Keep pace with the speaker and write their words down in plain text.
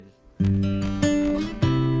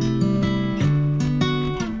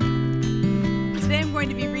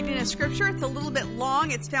of scripture. It's a little bit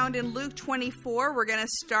long. It's found in Luke 24. We're going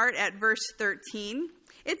to start at verse 13.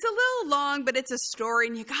 It's a little long, but it's a story,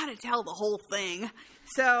 and you got to tell the whole thing.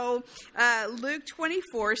 So Luke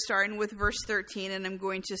 24, starting with verse 13, and I'm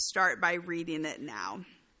going to start by reading it now.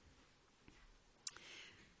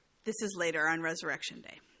 This is later on Resurrection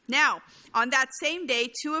Day. Now, on that same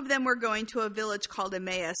day, two of them were going to a village called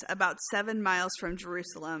Emmaus, about 7 miles from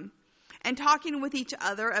Jerusalem, and talking with each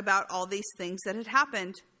other about all these things that had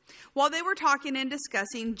happened. While they were talking and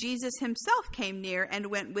discussing, Jesus himself came near and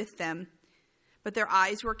went with them, but their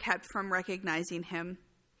eyes were kept from recognizing him.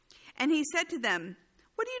 And he said to them,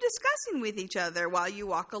 "What are you discussing with each other while you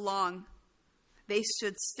walk along?" They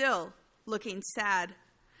stood still, looking sad.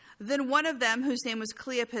 Then one of them, whose name was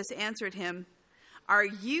Cleopas, answered him, "Are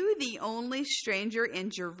you the only stranger in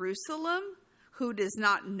Jerusalem who does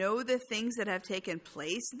not know the things that have taken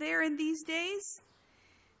place there in these days?"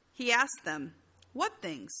 He asked them, "What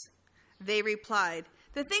things?" They replied,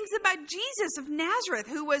 "The things about Jesus of Nazareth,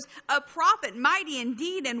 who was a prophet, mighty in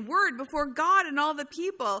deed and word before God and all the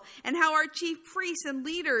people, and how our chief priests and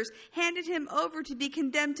leaders handed him over to be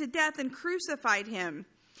condemned to death and crucified him.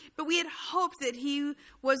 But we had hoped that he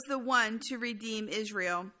was the one to redeem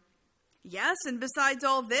Israel. Yes, and besides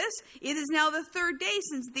all this, it is now the third day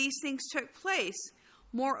since these things took place.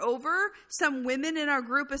 Moreover, some women in our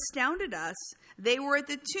group astounded us. They were at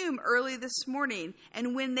the tomb early this morning,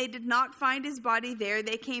 and when they did not find his body there,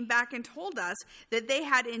 they came back and told us that they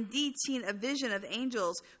had indeed seen a vision of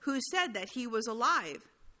angels who said that he was alive.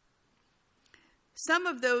 Some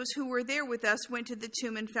of those who were there with us went to the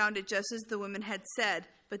tomb and found it just as the women had said,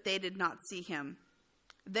 but they did not see him."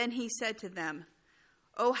 Then he said to them,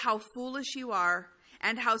 "Oh, how foolish you are,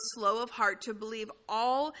 and how slow of heart to believe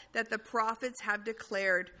all that the prophets have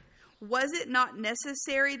declared. Was it not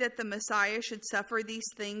necessary that the Messiah should suffer these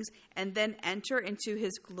things and then enter into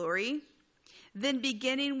his glory?" Then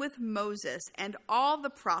beginning with Moses and all the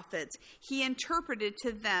prophets, he interpreted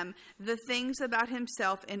to them the things about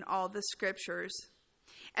himself in all the scriptures.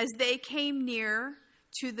 As they came near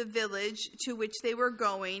to the village to which they were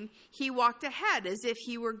going, he walked ahead as if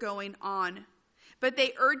he were going on. But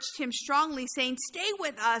they urged him strongly, saying, "Stay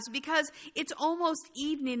with us, because it's almost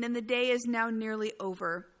evening and the day is now nearly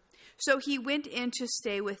over." So he went in to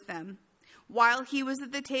stay with them. While he was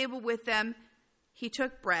at the table with them, he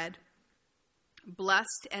took bread,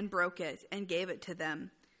 blessed and broke it, and gave it to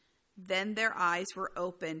them. Then their eyes were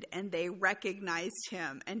opened, and they recognized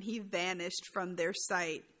him, and he vanished from their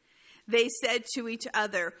sight. They said to each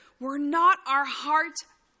other, "Were not our hearts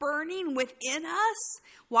burning within us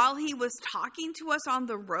while he was talking to us on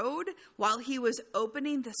the road, while he was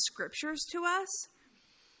opening the scriptures to us?"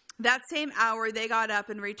 That same hour they got up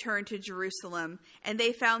and returned to Jerusalem, and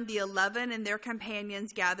they found the 11 and their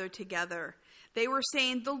companions gathered together. They were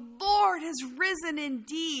saying, "The Lord has risen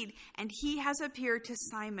indeed, and he has appeared to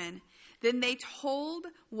Simon." Then they told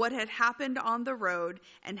what had happened on the road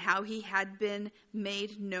and how he had been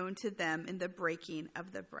made known to them in the breaking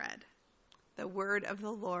of the bread. The word of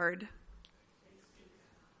the Lord.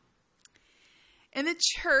 In the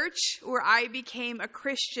church where I became a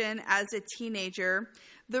Christian as a teenager,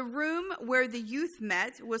 the room where the youth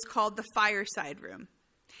met was called the fireside room.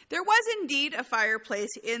 There was indeed a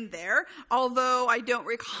fireplace in there, although I don't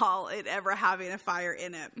recall it ever having a fire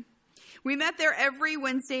in it. We met there every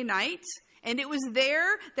Wednesday night, and it was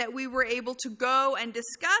there that we were able to go and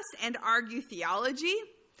discuss and argue theology,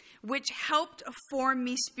 which helped form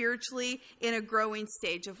me spiritually in a growing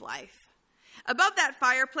stage of life. Above that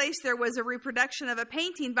fireplace, there was a reproduction of a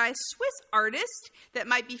painting by a Swiss artist that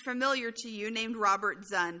might be familiar to you named Robert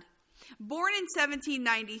Zund. Born in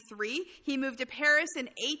 1793, he moved to Paris in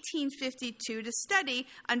 1852 to study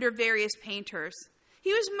under various painters.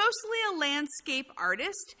 He was mostly a landscape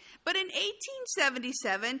artist, but in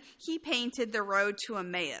 1877, he painted the road to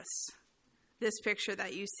Emmaus, this picture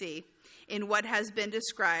that you see, in what has been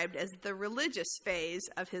described as the religious phase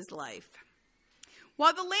of his life.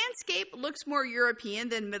 While the landscape looks more European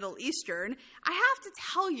than Middle Eastern, I have to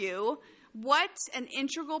tell you what an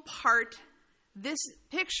integral part this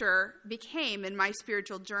picture became in my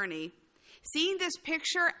spiritual journey. Seeing this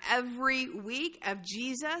picture every week of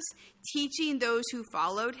Jesus teaching those who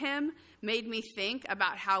followed him made me think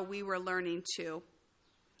about how we were learning too.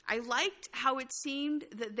 I liked how it seemed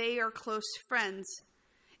that they are close friends.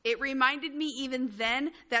 It reminded me even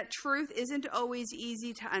then that truth isn't always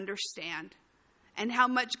easy to understand, and how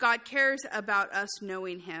much God cares about us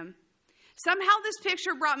knowing him. Somehow this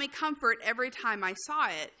picture brought me comfort every time I saw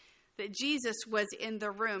it, that Jesus was in the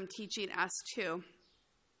room teaching us too.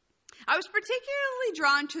 I was particularly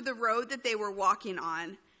drawn to the road that they were walking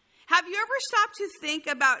on. Have you ever stopped to think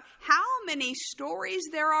about how many stories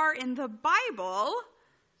there are in the Bible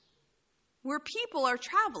where people are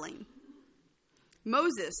traveling?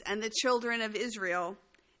 Moses and the children of Israel,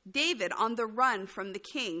 David on the run from the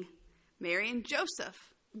king, Mary and Joseph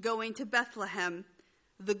going to Bethlehem,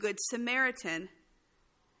 the Good Samaritan,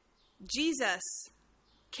 Jesus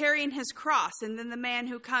carrying his cross and then the man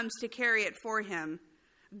who comes to carry it for him,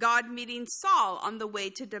 God meeting Saul on the way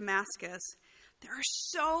to Damascus. There are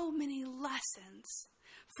so many lessons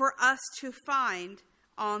for us to find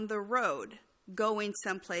on the road going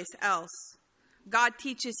someplace else. God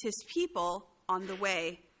teaches his people on the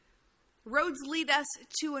way. Roads lead us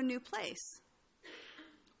to a new place,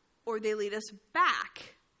 or they lead us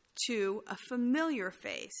back to a familiar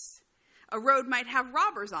face. A road might have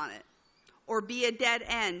robbers on it, or be a dead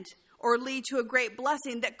end, or lead to a great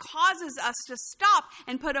blessing that causes us to stop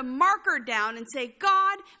and put a marker down and say,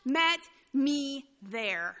 God met me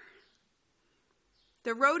there.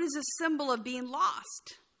 The road is a symbol of being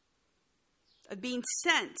lost, of being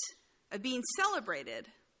sent, of being celebrated,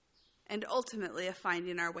 and ultimately of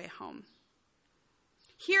finding our way home.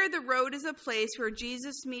 Here, the road is a place where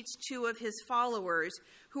Jesus meets two of his followers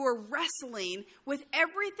who are wrestling with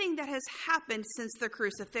everything that has happened since the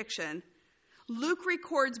crucifixion. Luke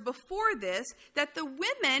records before this that the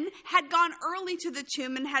women had gone early to the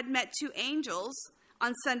tomb and had met two angels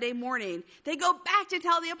on Sunday morning. They go back to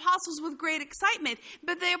tell the apostles with great excitement,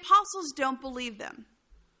 but the apostles don't believe them,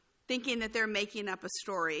 thinking that they're making up a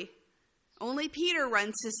story. Only Peter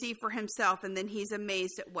runs to see for himself, and then he's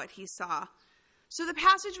amazed at what he saw. So the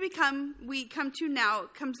passage we come to now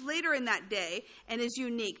comes later in that day and is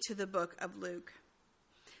unique to the book of Luke.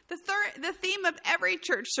 The theme of every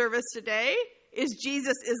church service today is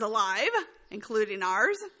Jesus is alive, including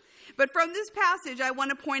ours. But from this passage, I want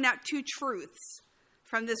to point out two truths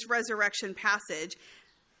from this resurrection passage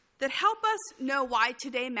that help us know why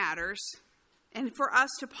today matters and for us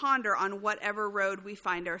to ponder on whatever road we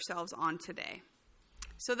find ourselves on today.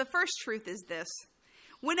 So the first truth is this.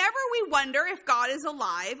 Whenever we wonder if God is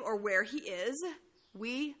alive or where he is,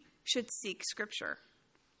 we should seek Scripture.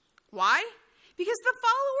 Why? Because the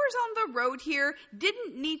followers on the road here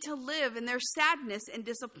didn't need to live in their sadness and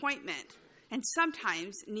disappointment, and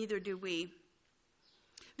sometimes neither do we.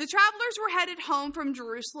 The travelers were headed home from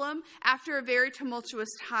Jerusalem after a very tumultuous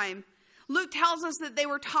time. Luke tells us that they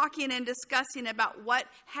were talking and discussing about what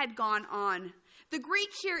had gone on. The Greek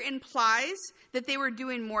here implies that they were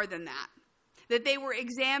doing more than that they were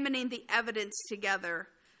examining the evidence together.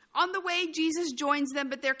 On the way, Jesus joins them,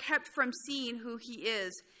 but they're kept from seeing who he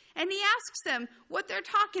is. And he asks them what they're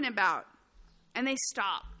talking about. And they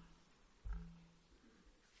stop.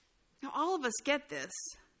 Now, all of us get this.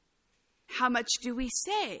 How much do we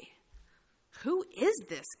say? Who is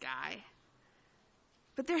this guy?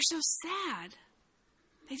 But they're so sad.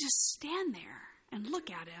 They just stand there and look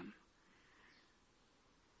at him.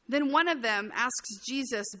 Then one of them asks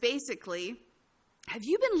Jesus, basically, have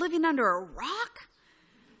you been living under a rock?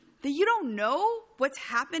 That you don't know what's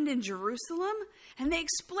happened in Jerusalem? And they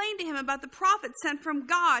explain to him about the prophet sent from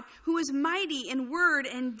God who is mighty in word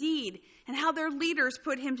and deed, and how their leaders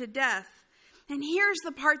put him to death. And here's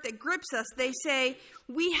the part that grips us. They say,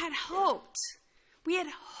 we had hoped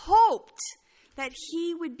that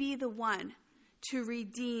he would be the one to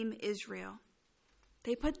redeem Israel.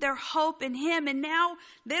 They put their hope in him, and now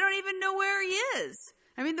they don't even know where he is.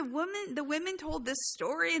 I mean, the women told this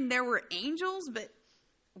story, and there were angels, but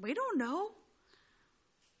we don't know.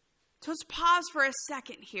 So let's pause for a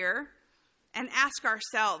second here and ask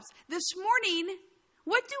ourselves, this morning,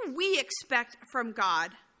 what do we expect from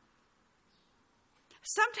God?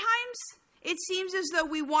 Sometimes it seems as though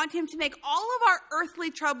we want him to make all of our earthly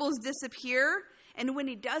troubles disappear, and when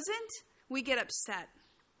he doesn't, we get upset.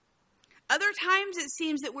 Other times it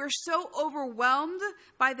seems that we're so overwhelmed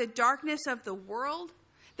by the darkness of the world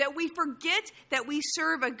that we forget that we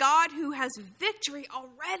serve a God who has victory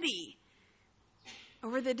already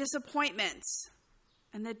over the disappointments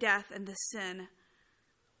and the death and the sin.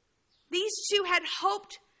 These two had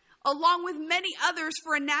hoped, along with many others,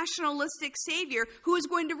 for a nationalistic Savior who was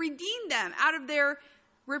going to redeem them out of their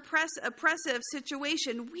oppressive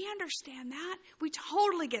situation. We understand that. We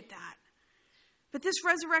totally get that. But this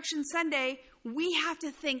Resurrection Sunday, we have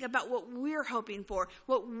to think about what we're hoping for,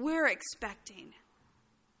 what we're expecting.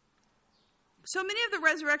 So many of the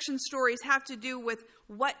resurrection stories have to do with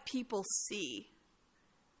what people see.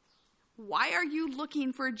 Why are you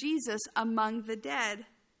looking for Jesus among the dead?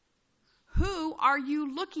 Who are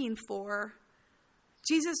you looking for?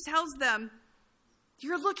 Jesus tells them,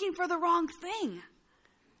 you're looking for the wrong thing.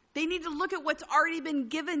 They need to look at what's already been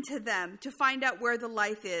given to them to find out where the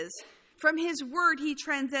life is. From his word, he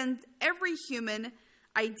transcends every human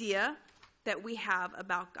idea that we have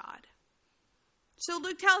about God. So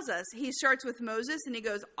Luke tells us, he starts with Moses and he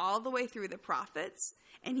goes all the way through the prophets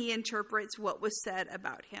and he interprets what was said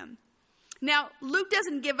about him. Now, Luke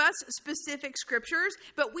doesn't give us specific scriptures,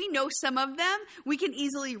 but we know some of them. We can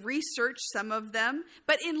easily research some of them.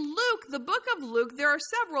 But in Luke, the book of Luke, there are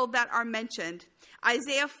several that are mentioned.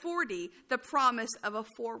 Isaiah 40, the promise of a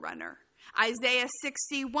forerunner. Isaiah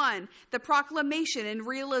 61, the proclamation and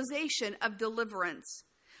realization of deliverance.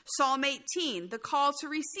 Psalm 18, the call to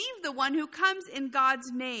receive the one who comes in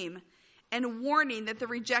God's name, and warning that the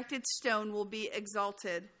rejected stone will be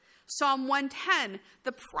exalted. Psalm 110,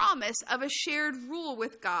 the promise of a shared rule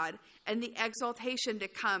with God and the exaltation to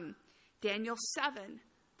come. Daniel 7,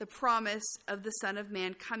 the promise of the Son of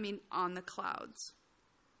Man coming on the clouds.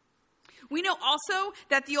 We know also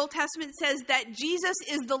that the Old Testament says that Jesus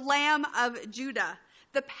is the Lamb of Judah,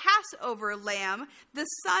 the Passover lamb, the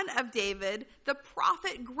son of David, the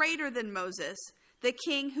prophet greater than Moses, the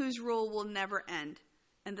king whose rule will never end,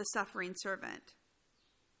 and the suffering servant.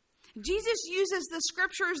 Jesus uses the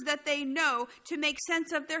scriptures that they know to make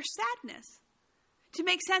sense of their sadness, to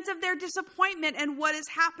make sense of their disappointment and what is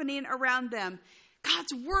happening around them.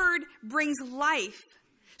 God's word brings life.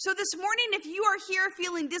 So this morning, if you are here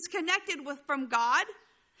feeling disconnected from God,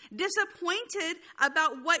 disappointed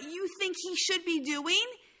about what you think he should be doing,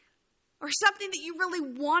 or something that you really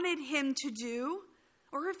wanted him to do,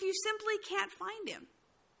 or if you simply can't find him,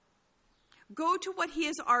 go to what he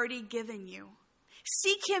has already given you.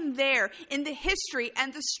 Seek him there in the history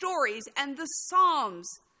and the stories and the Psalms,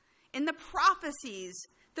 in the prophecies,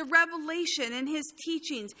 the revelation and his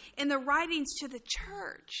teachings, in the writings to the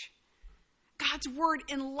church. God's word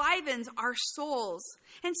enlivens our souls.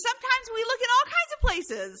 And sometimes we look in all kinds of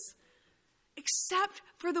places, except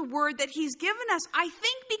for the word that he's given us. I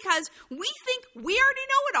think because we think we already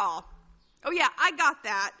know it all. Oh yeah, I got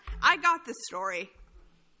that. I got the story.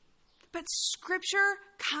 But scripture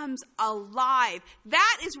comes alive.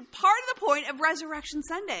 That is part of the point of Resurrection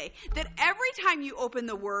Sunday. That every time you open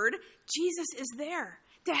the word, Jesus is there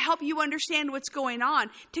to help you understand what's going on,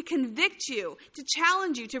 to convict you, to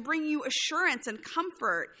challenge you, to bring you assurance and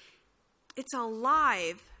comfort. It's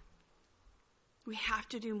alive. We have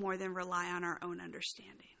to do more than rely on our own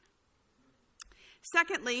understanding.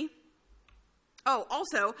 Secondly,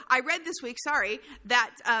 also, I read this week,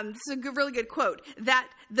 that this is a really good quote, that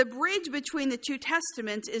the bridge between the two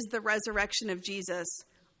testaments is the resurrection of Jesus.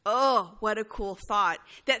 Oh, what a cool thought.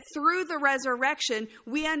 That through the resurrection,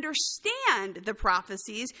 we understand the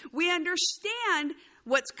prophecies. We understand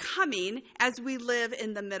what's coming as we live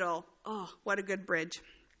in the middle. Oh, what a good bridge.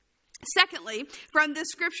 Secondly, from this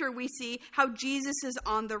scripture, we see how Jesus is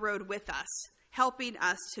on the road with us, helping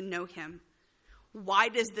us to know him. Why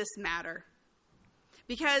does this matter?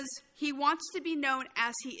 Because he wants to be known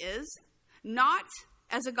as he is, not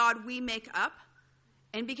as a God we make up,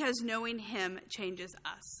 and because knowing him changes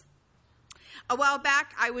us. A while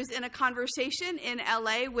back, I was in a conversation in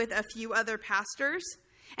LA with a few other pastors,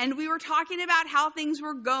 and we were talking about how things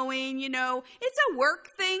were going. You know, it's a work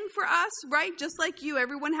thing for us, right? Just like you,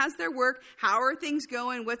 everyone has their work. How are things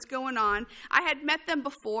going? What's going on? I had met them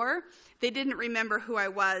before. They didn't remember who I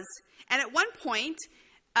was. And at one point,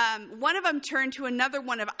 one of them turned to another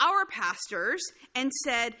one of our pastors and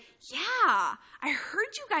said, "Yeah, I heard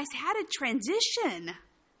you guys had a transition.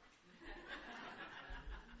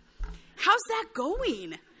 How's that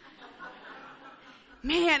going?"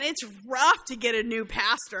 Man, it's rough to get a new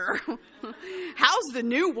pastor. How's the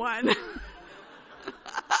new one?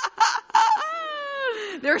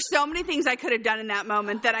 There are so many things I could have done in that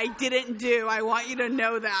moment that I didn't do. I want you to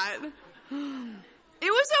know that. It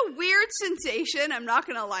was a weird sensation, I'm not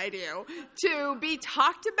going to lie to you, to be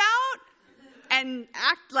talked about and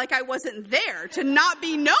act like I wasn't there, to not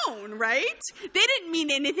be known, right? They didn't mean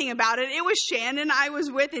anything about it. It was Shannon I was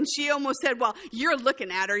with, and she almost said, "Well, you're looking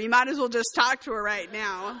at her. You might as well just talk to her right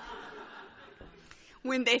now."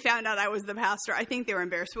 When they found out I was the pastor, I think they were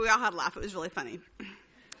embarrassed, but we all had a laugh. It was really funny.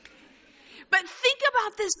 But think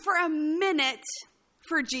about this for a minute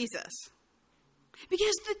for Jesus.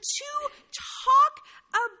 Because the two talk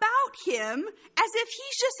about him as if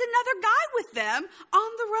he's just another guy with them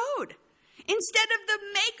on the road, instead of the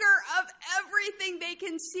maker of everything they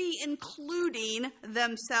can see, including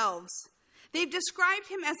themselves. They've described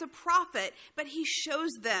him as a prophet, but he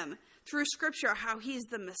shows them through scripture how he's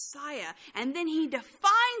the Messiah, and then he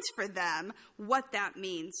defines for them what that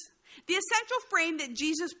means. The essential frame that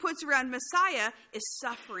Jesus puts around Messiah is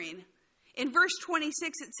suffering. In verse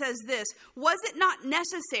 26, it says this, "Was it not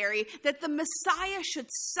necessary that the Messiah should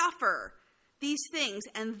suffer these things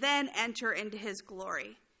and then enter into his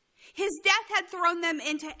glory?" His death had thrown them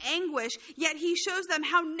into anguish, yet he shows them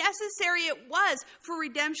how necessary it was for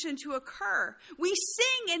redemption to occur. We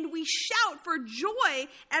sing and we shout for joy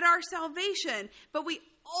at our salvation, but we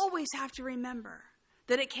always have to remember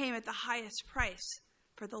that it came at the highest price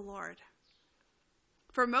for the Lord.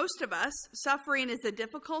 For most of us, suffering is a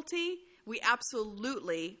difficulty we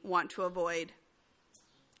absolutely want to avoid.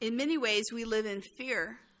 In many ways, we live in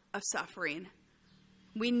fear of suffering.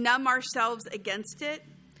 We numb ourselves against it.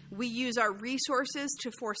 We use our resources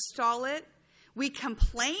to forestall it. We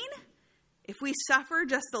complain if we suffer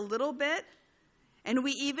just a little bit. And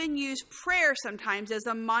we even use prayer sometimes as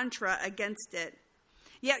a mantra against it.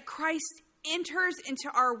 Yet Christ enters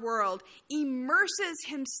into our world, immerses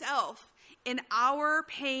himself in our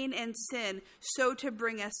pain and sin, so to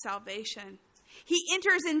bring us salvation. He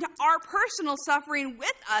enters into our personal suffering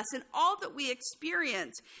with us in all that we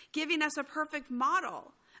experience, giving us a perfect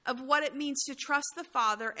model of what it means to trust the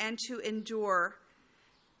Father and to endure.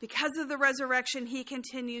 Because of the resurrection, he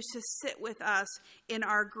continues to sit with us in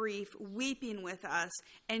our grief, weeping with us,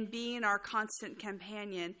 and being our constant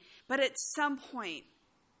companion. But at some point,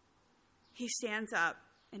 he stands up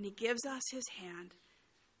and he gives us his hand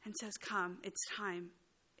and says, "Come, it's time.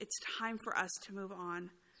 It's time for us to move on."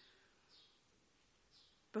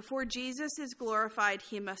 Before Jesus is glorified,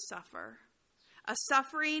 he must suffer. A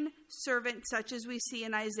suffering servant such as we see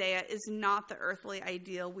in Isaiah is not the earthly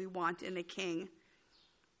ideal we want in a king.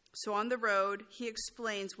 So on the road, he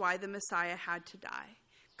explains why the Messiah had to die.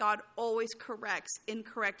 God always corrects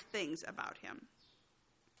incorrect things about him.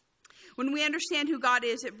 When we understand who God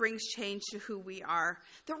is, it brings change to who we are.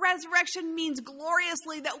 The resurrection means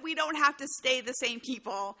gloriously that we don't have to stay the same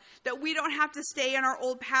people, that we don't have to stay in our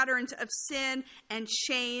old patterns of sin and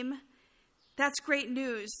shame. That's great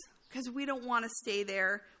news because we don't want to stay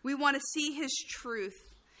there. We want to see his truth.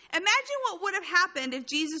 Imagine what would have happened if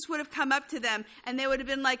Jesus would have come up to them and they would have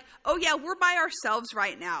been like, "Oh yeah, we're by ourselves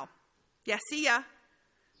right now. Yeah, see ya."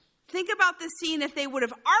 Think about the scene if they would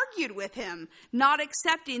have argued with him, not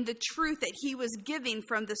accepting the truth that he was giving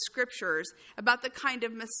from the scriptures about the kind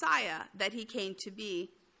of Messiah that he came to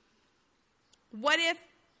be. What if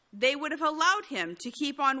they would have allowed him to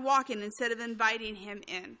keep on walking instead of inviting him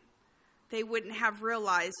in? They wouldn't have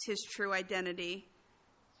realized his true identity.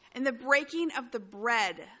 In the breaking of the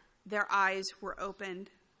bread, their eyes were opened.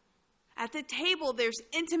 At the table, there's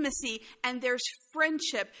intimacy and there's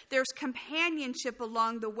friendship. There's companionship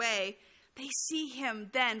along the way. They see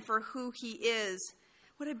him then for who he is.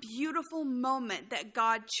 What a beautiful moment that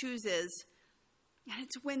God chooses. And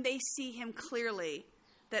it's when they see him clearly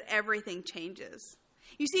that everything changes.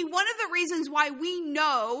 You see, one of the reasons why we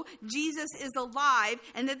know Jesus is alive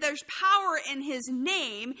and that there's power in his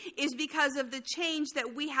name is because of the change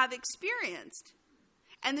that we have experienced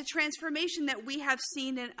and the transformation that we have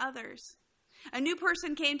seen in others. A new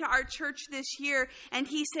person came to our church this year and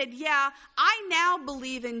he said, "Yeah, I now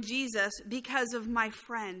believe in Jesus because of my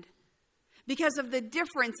friend, because of the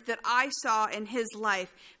difference that I saw in his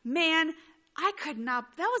life. Man, I could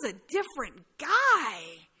not, that was a different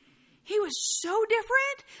guy. He was so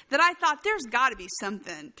different that I thought there's got to be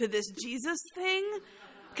something to this Jesus thing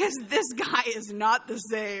because this guy is not the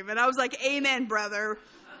same." And I was like, "Amen, brother."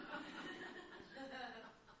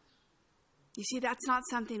 You see, that's not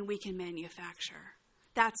something we can manufacture.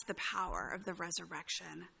 That's the power of the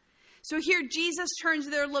resurrection. So here Jesus turns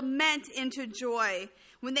their lament into joy.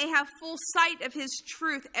 When they have full sight of his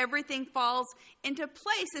truth, everything falls into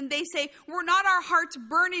place. And they say, "Were not our hearts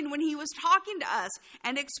burning when he was talking to us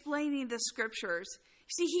and explaining the scriptures?"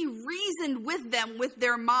 See, he reasoned with them with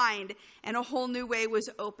their mind, and a whole new way was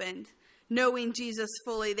opened. Knowing Jesus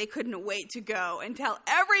fully, they couldn't wait to go and tell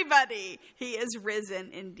everybody he is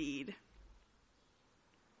risen indeed.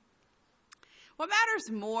 What matters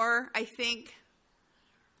more, I think,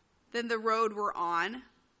 than the road we're on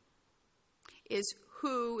is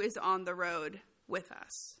who is on the road with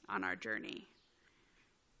us on our journey.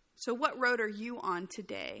 So what road are you on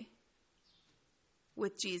today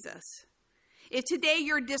with Jesus? If today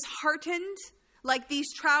you're disheartened like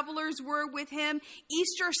these travelers were with him,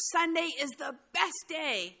 Easter Sunday is the best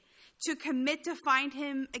day to commit to find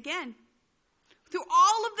him again through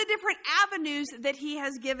all of the different avenues that he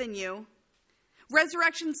has given you.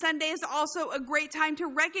 Resurrection Sunday is also a great time to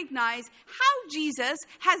recognize how Jesus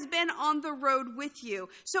has been on the road with you.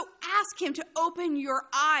 So ask him to open your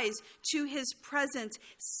eyes to his presence,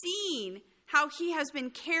 seeing how he has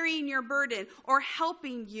been carrying your burden or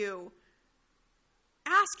helping you.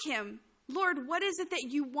 Ask him, Lord, what is it that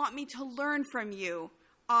you want me to learn from you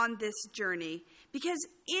on this journey? Because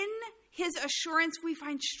in his assurance, we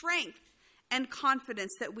find strength and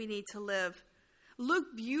confidence that we need to live. Luke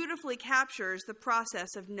beautifully captures the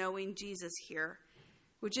process of knowing Jesus here,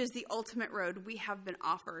 which is the ultimate road we have been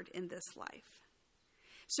offered in this life.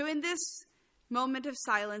 So in this moment of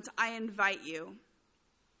silence, I invite you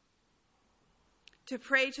to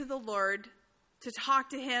pray to the Lord, to talk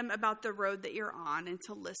to him about the road that you're on, and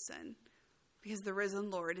to listen, because the risen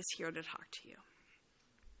Lord is here to talk to you.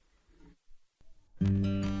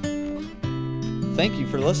 Thank you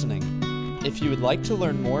for listening. If you would like to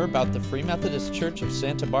learn more about the Free Methodist Church of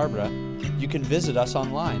Santa Barbara, you can visit us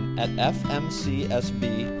online at fmcsb.org.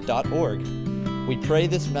 We pray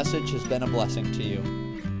this message has been a blessing to you.